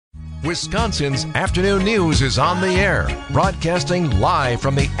Wisconsin's afternoon news is on the air, broadcasting live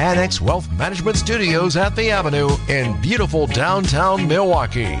from the Annex Wealth Management Studios at the Avenue in beautiful downtown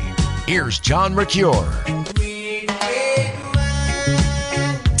Milwaukee. Here's John Mercure.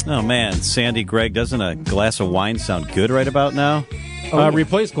 Oh, man, Sandy, Greg, doesn't a glass of wine sound good right about now?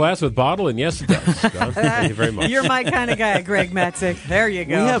 Replace glass with bottle, and yes, it does. John. Thank you very much. You're my kind of guy, Greg Matzik. There you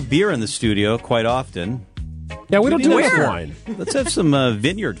go. We have beer in the studio quite often. Yeah, we don't do waste wine. Let's have some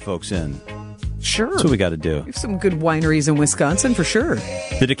vineyard folks in. Sure. That's what we got to do. We have some good wineries in Wisconsin, for sure.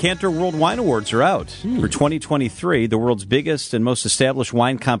 The Decanter World Wine Awards are out for 2023, the world's biggest and most established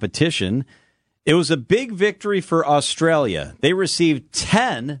wine competition. It was a big victory for Australia. They received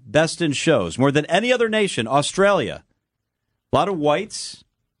 10 Best in Shows, more than any other nation, Australia. A lot of whites,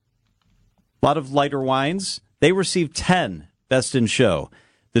 a lot of lighter wines. They received 10 Best in Show.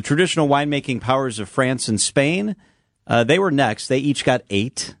 The traditional winemaking powers of France and Spain, they were next. They each got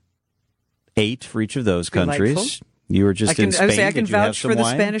 8. 8 for each of those countries. Delightful. You were just in Spain. I can vouch for the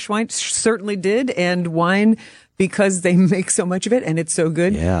Spanish wine. Certainly did. And wine, because they make so much of it and it's so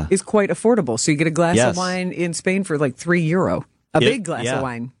good, is quite affordable. So you get a glass of wine in Spain for like €3. Big glass of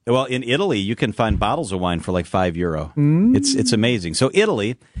wine. Well, in Italy, you can find bottles of wine for like €5. It's amazing. So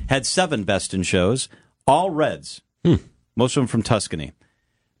Italy had 7 Best in Shows, all reds, most of them from Tuscany.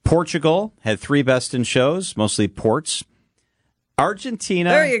 Portugal had 3 Best in Shows, mostly ports.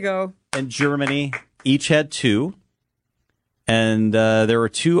 Argentina there you go. And Germany each had 2. And there were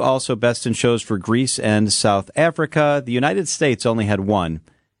 2 also Best in Shows for Greece and South Africa. The United States only had 1.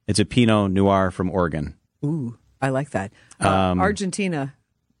 It's a Pinot Noir from Oregon. Ooh, I like that. Argentina,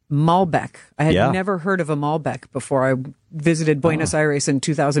 Malbec. I had never heard of a Malbec before I visited Buenos Aires in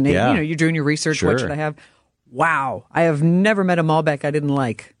 2008. Yeah. You know, you're doing your research. Sure. What should I have? Wow. I have never met a Malbec I didn't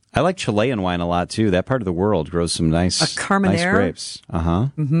like. I like Chilean wine a lot, too. That part of the world grows some nice grapes. Uh-huh.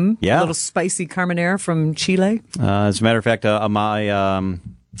 Mm-hmm. Yeah. A little spicy Carmenere from Chile. As a matter of fact, a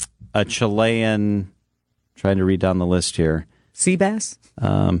Chilean, trying to read down the list here. Sea bass?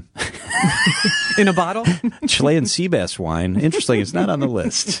 In a bottle? Chilean sea bass wine. Interesting. It's not on the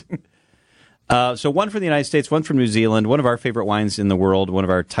list. So one from the United States, one from New Zealand. One of our favorite wines in the world, one of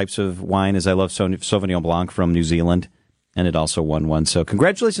our types of wine is I love Sauvignon Blanc from New Zealand. And it also won 1. So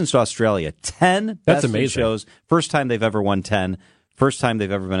congratulations to Australia. 10 Best in Shows. First time they've ever won 10. First time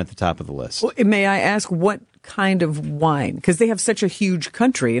they've ever been at the top of the list. Well, may I ask what kind of wine? Because they have such a huge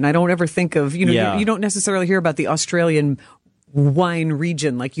country, and I don't ever think of, you don't necessarily hear about the Australian wine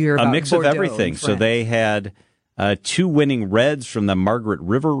region like you hear about a mix Bordeaux of everything. So they had 2 winning reds from the Margaret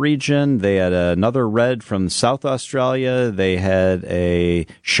River region. They had another red from South Australia. They had a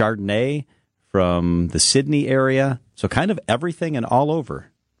Chardonnay from the Sydney area. So kind of everything and all over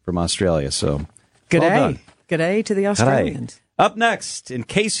from Australia. So G'day. G'day to the Australians. G'day. Up next, in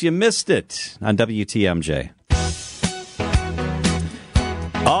case you missed it, on WTMJ.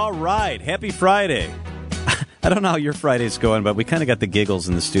 All right. Happy Friday. I don't know how your Friday's going, but we kind of got the giggles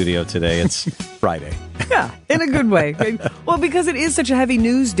in the studio today. It's Friday. Yeah, in a good way. Well, because it is such a heavy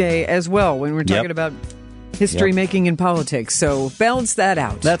news day as well when we're talking about history making in politics. So balance that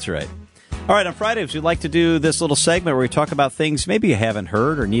out. That's right. All right, on Fridays, we'd like to do this little segment where we talk about things maybe you haven't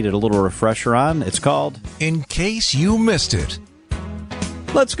heard or needed a little refresher on. It's called In Case You Missed It.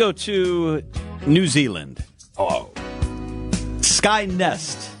 Let's go to New Zealand. Sky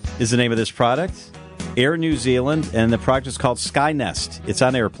Nest is the name of this product. Air New Zealand, and the product is called Sky Nest. It's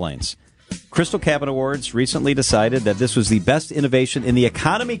on airplanes. Crystal Cabin Awards recently decided that this was the best innovation in the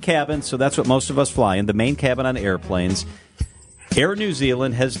economy cabin, so that's what most of us fly in, the main cabin on airplanes. Air New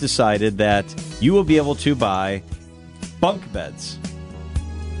Zealand has decided that you will be able to buy bunk beds.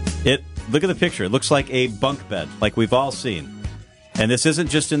 Look at the picture. It looks like a bunk bed, like we've all seen. And this isn't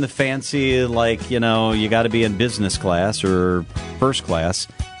just in the fancy, like, you got to be in business class or first class.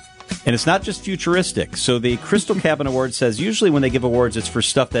 And it's not just futuristic. So the Crystal Cabin Award says usually when they give awards, it's for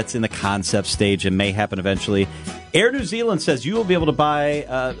stuff that's in the concept stage and may happen eventually. Air New Zealand says you will be able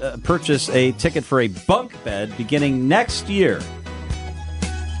to purchase a ticket for a bunk bed beginning next year.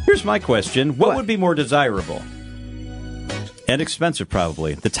 Here's my question. What would be more desirable? And expensive,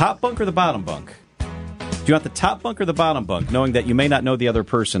 probably. The top bunk or the bottom bunk? Do you want the top bunk or the bottom bunk, knowing that you may not know the other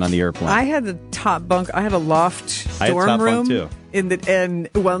person on the airplane? I had the top bunk. I had a loft dorm room. Bunk too. In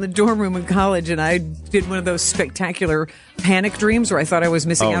the dorm room in college, and I did one of those spectacular panic dreams where I thought I was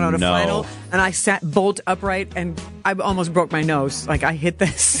missing out on a final, and I sat bolt upright, and I almost broke my nose. Like, I hit the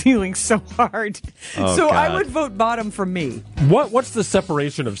ceiling so hard. God. I would vote bottom for me. What's the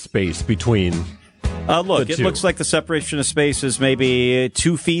separation of space between it looks like the separation of space is maybe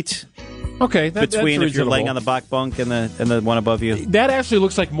 2 feet. Okay, Between that's if you're reasonable. laying on the back bunk and the one above you. That actually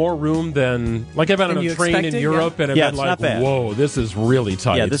looks like more room than I've been on a train in Europe and I've been it's like, not bad. whoa, this is really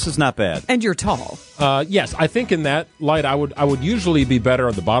tight. Yeah, this is not bad. And you're tall. Yes, I think in that light, I would usually be better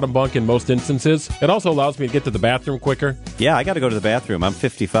on the bottom bunk in most instances. It also allows me to get to the bathroom quicker. Yeah, I got to go to the bathroom. I'm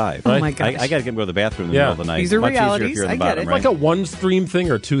 55. Oh, my gosh. I got to go to the bathroom in the middle of the night. These are Much realities. easier if you're in the I get bottom, it. right? Like a one-stream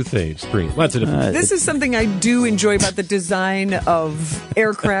thing or two-stream? That's a different This is something I do enjoy about the design of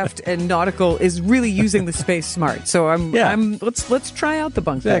aircraft and nautical is really using the space smart. So let's try out the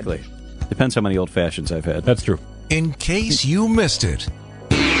bunk bed. Exactly. Depends how many old fashions I've had. That's true. In case you missed it.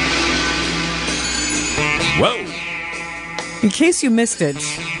 Whoa! In case you missed it,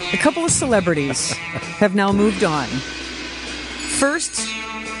 a couple of celebrities have now moved on. First,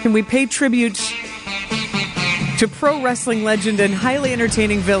 can we pay tribute to pro wrestling legend and highly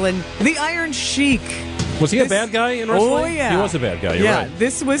entertaining villain, the Iron Sheik. Was he a bad guy in wrestling? Oh, yeah. He was a bad guy, you're right.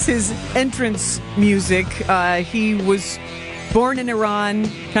 This was his entrance music. He was born in Iran,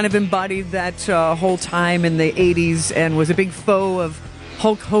 kind of embodied that whole time in the 80s, and was a big foe of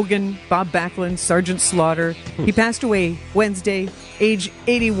Hulk Hogan, Bob Backlund, Sergeant Slaughter. He passed away Wednesday, age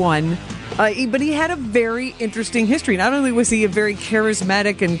 81. But he had a very interesting history. Not only was he a very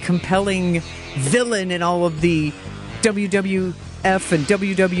charismatic and compelling villain in all of the WWF and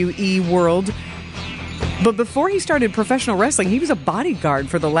WWE world, but before he started professional wrestling, he was a bodyguard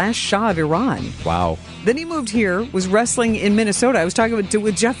for the last Shah of Iran. Wow. Then he moved here, was wrestling in Minnesota. I was talking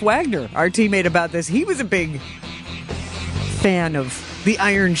with Jeff Wagner, our teammate, about this. He was a big fan of the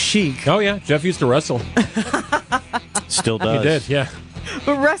Iron Sheik. Oh, yeah. Jeff used to wrestle. Still does. He did, yeah.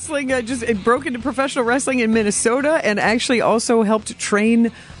 But wrestling, it broke into professional wrestling in Minnesota and actually also helped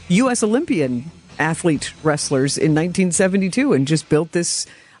train U.S. Olympian athlete wrestlers in 1972 and just built this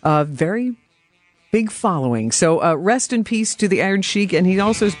very big following. So rest in peace to the Iron Sheik. And he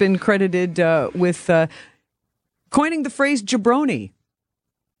also has been credited with coining the phrase jabroni.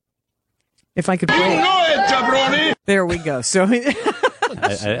 If I could play it, jabroni. There we go. So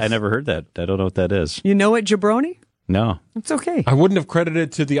I never heard that. I don't know what that is. You know what, jabroni? No. It's okay. I wouldn't have credited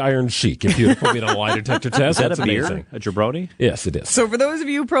it to the Iron Sheik if you had put me on a lie detector test. Is that That's a beer? amazing. A jabroni? Yes, it is. So for those of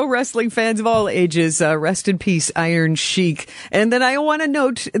you pro wrestling fans of all ages, rest in peace, Iron Sheik. And then I want to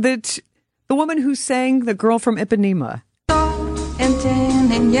note that the woman who sang The Girl from Ipanema,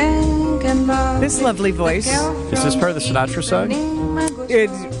 this lovely voice. Is this part of the Sinatra song?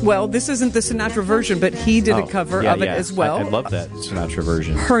 Well, this isn't the Sinatra version, but he did a cover of it as well. I love that Sinatra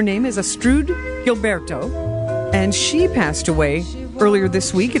version. Her name is Astrud Gilberto, and she passed away earlier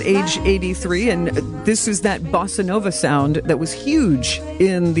this week at age 83, and this is that bossa nova sound that was huge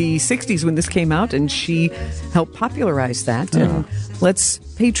in the 60s when this came out, and she helped popularize that. And let's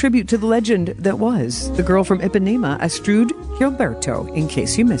pay tribute to the legend that was the girl from Ipanema, Astrud Gilberto, in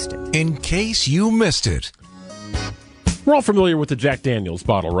case you missed it. In case you missed it. We're all familiar with the Jack Daniels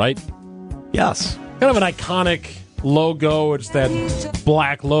bottle, right? Yes. Kind of an iconic logo. It's that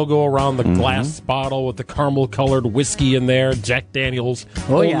black logo around the glass bottle with the caramel-colored whiskey in there. Jack Daniels,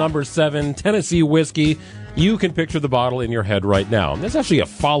 number 7, Tennessee whiskey. You can picture the bottle in your head right now. There's actually a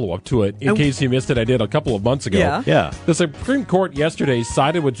follow-up to it, in case you missed it. I did a couple of months ago. Yeah. The Supreme Court yesterday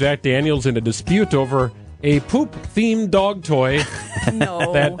sided with Jack Daniels in a dispute over a poop-themed dog toy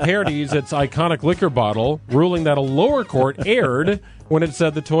that parodies its iconic liquor bottle, ruling that a lower court erred when it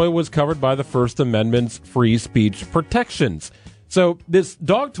said the toy was covered by the First Amendment's free speech protections. So this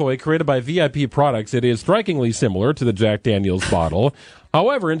dog toy created by VIP Products, it is strikingly similar to the Jack Daniels bottle.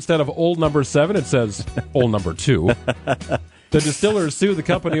 However, instead of Old Number 7, it says Old Number 2. The distillers sued the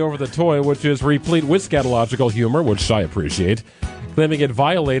company over the toy, which is replete with scatological humor, which I appreciate, claiming it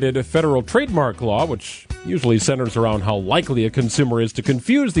violated federal trademark law, which usually centers around how likely a consumer is to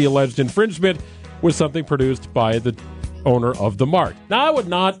confuse the alleged infringement with something produced by the owner of the mark. Now, I would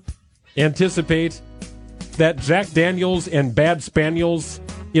not anticipate that Jack Daniels and Bad Spaniels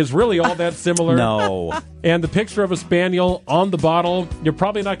is really all that similar. No. And the picture of a spaniel on the bottle, you're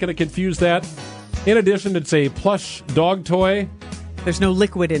probably not going to confuse that. In addition, it's a plush dog toy. There's no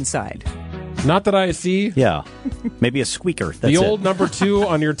liquid inside. Not that I see. Yeah. Maybe a squeaker. That's the old it. number 2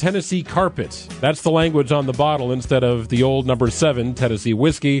 on your Tennessee carpet. That's the language on the bottle instead of the old number 7 Tennessee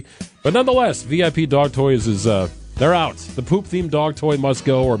whiskey. But nonetheless, VIP dog toys is, they're out. The poop-themed dog toy must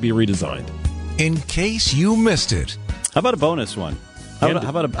go or be redesigned. In case you missed it. How about a bonus one? How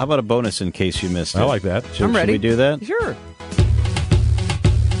about a bonus in case you missed it? I like that. Should, I'm ready. Should we do that? Sure.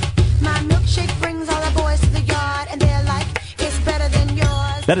 My milkshake brings all the boys to the yard, and they're like, it's better than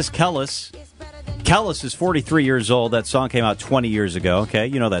yours. That is Kellis. Kellis is 43 years old. That song came out 20 years ago. Okay,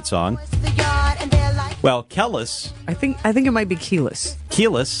 you know that song. To the yard, and they're like, Well, Kellis. I think it might be Keyless.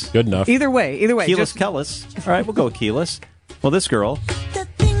 Keyless. Good enough. Either way. Keyless, Kellis. All right, we'll go with Keyless. Well, this girl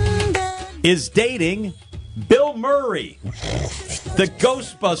is dating Bill Murray, the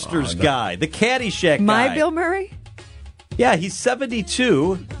Ghostbusters guy, the Caddyshack guy. My Bill Murray? Yeah, he's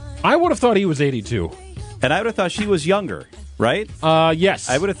 72. I would have thought he was 82. And I would have thought she was younger, right? Yes.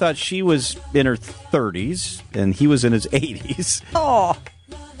 I would have thought she was in her 30s, and he was in his 80s. Oh.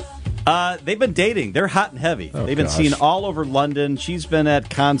 They've been dating. They're hot and heavy. Oh, They've been seen all over London. She's been at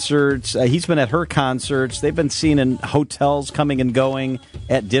concerts. He's been at her concerts. They've been seen in hotels, coming and going,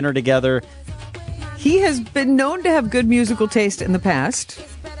 at dinner together. He has been known to have good musical taste in the past.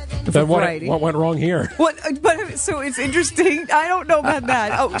 Then what went wrong here? But so it's interesting. I don't know about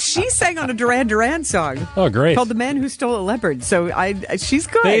that. Oh, she sang on a Duran Duran song. Oh, great. Called The Man Who Stole a Leopard. So she's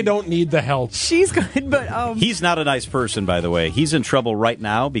good. They don't need the help. She's good, but... He's not a nice person, by the way. He's in trouble right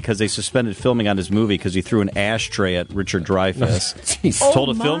now because they suspended filming on his movie because he threw an ashtray at Richard Dreyfuss.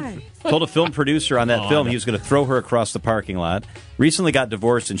 Told a film producer on that film he was going to throw her across the parking lot. Recently got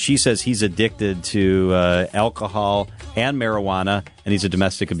divorced, and she says he's addicted to alcohol and marijuana, and he's a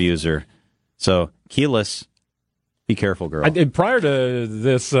domestic abuser. So, Keyless, be careful, girl. Prior to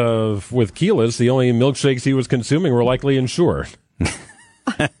this, with Keyless, the only milkshakes he was consuming were likely Ensure.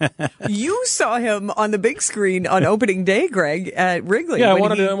 You saw him on the big screen on opening day, Greg, at Wrigley. Yeah, I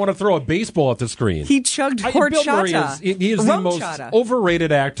want to throw a baseball at the screen. He chugged horchata. He is the most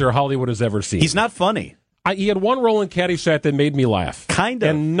overrated actor Hollywood has ever seen. He's not funny. He had one role in Caddyshack that made me laugh. Kind of.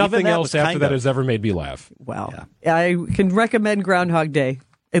 And nothing else after that has ever made me laugh. Well, yeah. I can recommend Groundhog Day,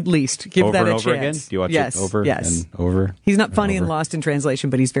 at least. Give over that a and over chance. Again? Do you watch it over and over? He's not funny and Lost in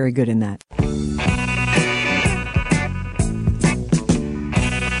Translation, but he's very good in that.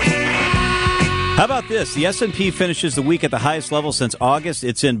 How about this? The S&P finishes the week at the highest level since August.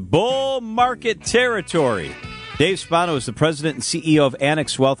 It's in bull market territory. Dave Spano is the president and CEO of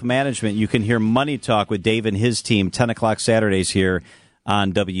Annex Wealth Management. You can hear Money Talk with Dave and his team, 10 o'clock Saturdays here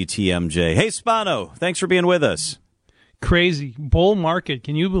on WTMJ. Hey, Spano, thanks for being with us. Crazy. Bull market.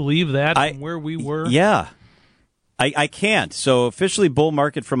 Can you believe that from where we were? Yeah. I can't. So officially bull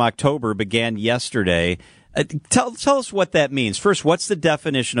market from October began yesterday. Tell us what that means. First, what's the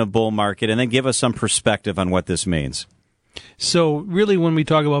definition of bull market? And then give us some perspective on what this means. So really when we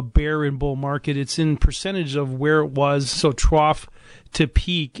talk about bear and bull market, it's in percentage of where it was, so trough to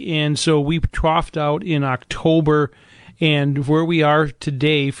peak. And so we troughed out in October, and where we are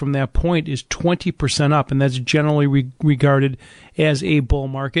today from that point is 20% up, and that's generally regarded as a bull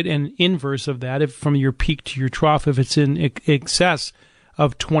market. And inverse of that, if from your peak to your trough, if it's in excess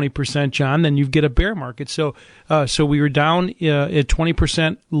of 20%, John, then you get a bear market. So we were down at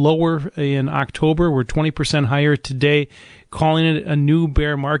 20% lower in October. We're 20% higher today, calling it a new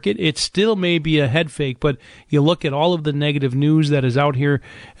bear market. It still may be a head fake, but you look at all of the negative news that is out here,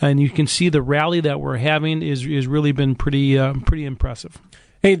 and you can see the rally that we're having is really been pretty impressive.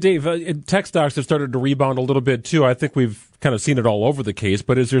 Hey, Dave, tech stocks have started to rebound a little bit, too. I think we've kind of seen it all over the case,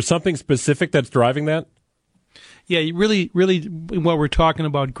 but is there something specific that's driving that? Yeah, really, what we're talking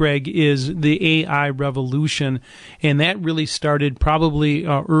about, Greg, is the AI revolution, and that really started probably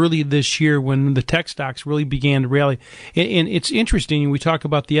early this year when the tech stocks really began to rally. And it's interesting. We talk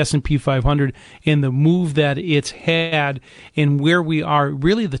about the S&P 500 and the move that it's had, and where we are.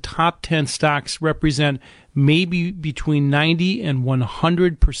 Really, the top 10 stocks represent maybe between 90 and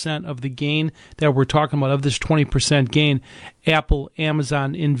 100% of the gain that we're talking about, of this 20% gain. Apple,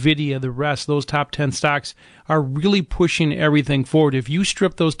 Amazon, Nvidia, the rest, those top 10 stocks are really pushing everything forward. If you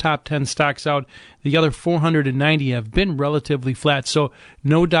strip those top 10 stocks out, the other 490 have been relatively flat. So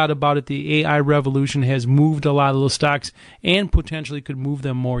no doubt about it, the AI revolution has moved a lot of those stocks and potentially could move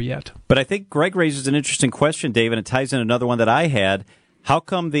them more yet. But I think Greg raises an interesting question, Dave, and it ties in another one that I had. How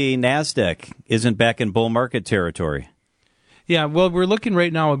come the NASDAQ isn't back in bull market territory? Yeah, well, we're looking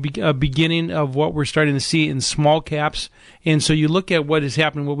right now at a beginning of what we're starting to see in small caps. And so you look at what is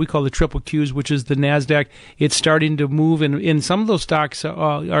happening, what we call the triple Qs, which is the NASDAQ. It's starting to move, and some of those stocks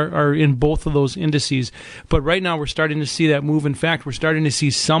are in both of those indices. But right now we're starting to see that move. In fact, we're starting to see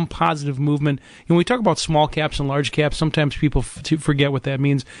some positive movement. When we talk about small caps and large caps, sometimes people forget what that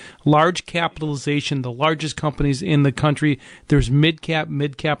means. Large capitalization, the largest companies in the country. There's mid-cap,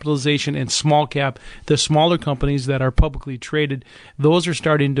 mid-capitalization, and small cap, the smaller companies that are publicly traded. Those are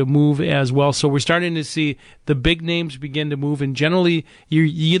starting to move as well. So we're starting to see the big names begin to move, and generally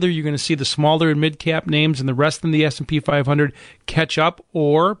you're going to see the smaller and mid-cap names and the rest of the S&P 500 catch up,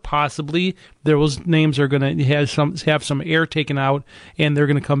 or possibly those names are going to have some air taken out, and they're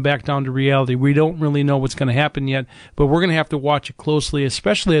going to come back down to reality. We don't really know what's going to happen yet, but we're going to have to watch it closely,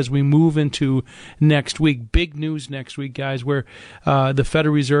 especially as we move into next week. Big news next week, guys, where the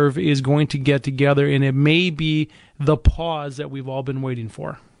Federal Reserve is going to get together, and it may be the pause that we've all been waiting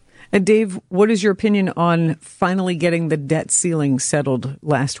for. Dave, what is your opinion on finally getting the debt ceiling settled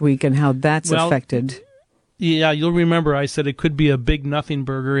last week and how that's affected? Yeah, you'll remember I said it could be a big nothing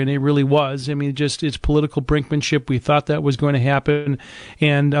burger, and it really was. I mean, just it's political brinkmanship. We thought that was going to happen,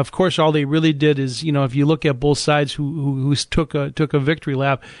 and of course, all they really did is, if you look at both sides who took a victory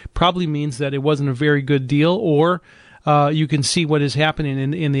lap, probably means that it wasn't a very good deal, or you can see what is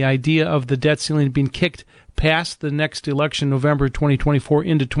happening in the idea of the debt ceiling being kicked past the next election, November 2024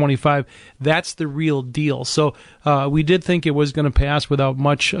 into 25. That's the real deal. So we did think it was going to pass without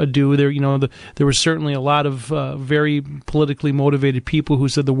much ado. There was certainly a lot of very politically motivated people who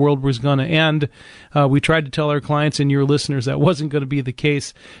said the world was going to end. We tried to tell our clients and your listeners that wasn't going to be the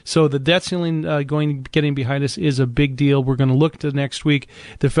case. So the debt ceiling getting behind us is a big deal. We're going to look to next week.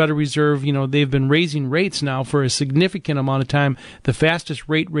 The Federal Reserve, they've been raising rates now for a significant amount of time. The fastest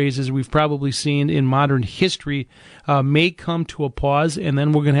rate raises we've probably seen in modern history may come to a pause, and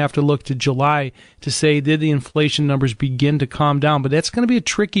then we're going to have to look to July to say, did the inflation numbers begin to calm down? But that's going to be a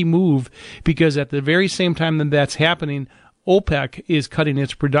tricky move, because at the very same time that that's happening, OPEC is cutting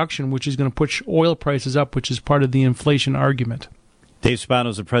its production, which is going to push oil prices up, which is part of the inflation argument. Dave Spano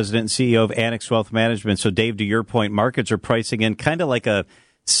is the president and CEO of Annex Wealth Management. So, Dave, to your point, markets are pricing in kind of like a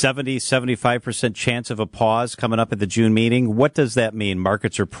 70-75% chance of a pause coming up at the June meeting. What does that mean?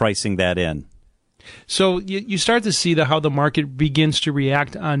 Markets are pricing that in. So you start to see how the market begins to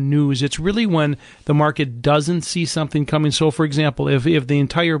react on news. It's really when the market doesn't see something coming. So, for example, if the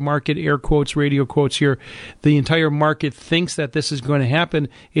entire market, air quotes, radio quotes here, the entire market thinks that this is going to happen,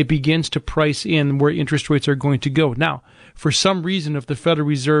 it begins to price in where interest rates are going to go. Now, for some reason, if the Federal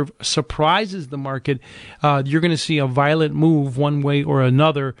Reserve surprises the market, you're going to see a violent move one way or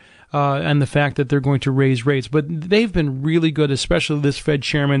another, and the fact that they're going to raise rates. But they've been really good, especially this Fed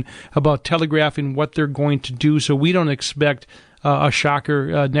chairman, about telegraphing what they're going to do. So we don't expect a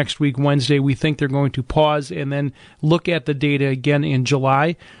shocker next week, Wednesday. We think they're going to pause and then look at the data again in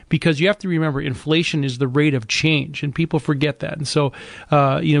July, because you have to remember inflation is the rate of change, and people forget that. And so,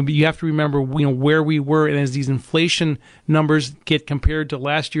 you have to remember, where we were, and as these inflation numbers get compared to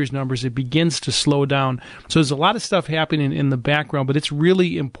last year's numbers, it begins to slow down. So there's a lot of stuff happening in the background, but it's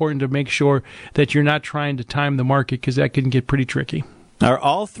really important to make sure that you're not trying to time the market, because that can get pretty tricky. Are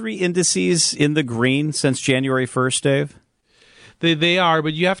all three indices in the green since January 1st, Dave? They are,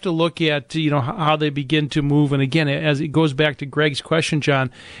 but you have to look at how they begin to move. And again, as it goes back to Greg's question, John,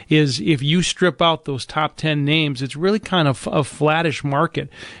 is if you strip out those top 10 names, it's really kind of a flattish market.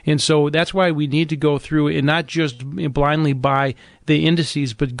 And so that's why we need to go through and not just blindly buy the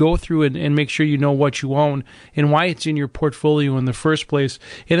indices, but go through and make sure you know what you own and why it's in your portfolio in the first place.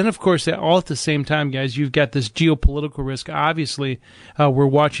 And then, of course, all at the same time, guys, you've got this geopolitical risk. Obviously, we're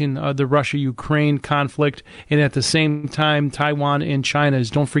watching the Russia-Ukraine conflict, and at the same time, Taiwan and China.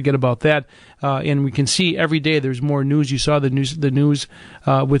 Don't forget about that. And we can see every day there's more news. You saw the news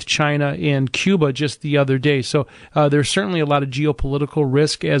with China and Cuba just the other day. So there's certainly a lot of geopolitical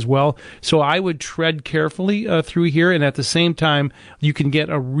risk as well. So I would tread carefully through here, and at the same time, you can get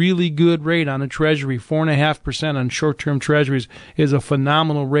a really good rate on a treasury. 4.5% on short-term treasuries is a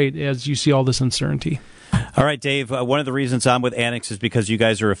phenomenal rate as you see all this uncertainty. All right, Dave, one of the reasons I'm with Annex is because you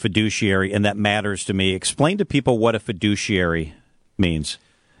guys are a fiduciary, and that matters to me. Explain to people what a fiduciary means.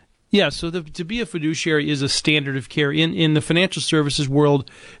 Yeah, so to be a fiduciary is a standard of care. In the financial services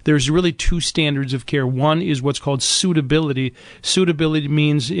world, there's really two standards of care. One is what's called suitability. Suitability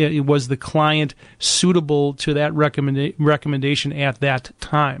means was the client suitable to that recommendation at that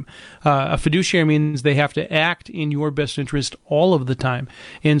time. A fiduciary means they have to act in your best interest all of the time.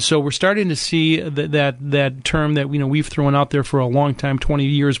 And so we're starting to see that term that we've thrown out there for a long time, 20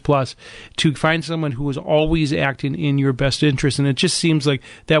 years plus, to find someone who is always acting in your best interest. And it just seems like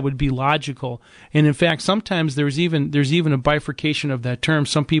that would be logical. And in fact, sometimes there's even a bifurcation of that term.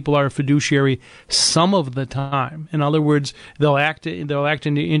 Some people are a fiduciary some of the time. In other words, they'll act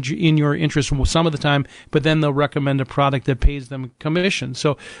in your interest some of the time, but then they'll recommend a product that pays them commission.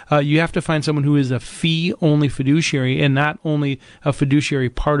 So you have to find someone who is a fee-only fiduciary and not only a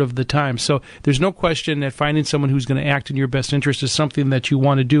fiduciary part of the time. So there's no question that finding someone who's going to act in your best interest is something that you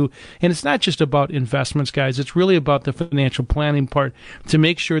want to do. And it's not just about investments, guys. It's really about the financial planning part to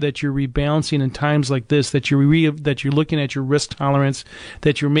make sure that that you're rebalancing in times like this, that you're looking at your risk tolerance,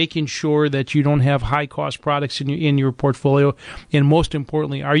 that you're making sure that you don't have high cost products in your portfolio, and most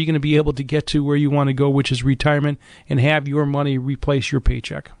importantly, are you going to be able to get to where you want to go, which is retirement, and have your money replace your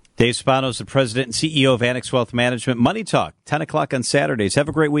paycheck? Dave Spano is the president and CEO of Annex Wealth Management. Money Talk, 10 o'clock on Saturdays. Have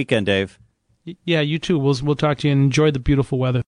a great weekend, Dave. Yeah, you too. We'll talk to you and enjoy the beautiful weather.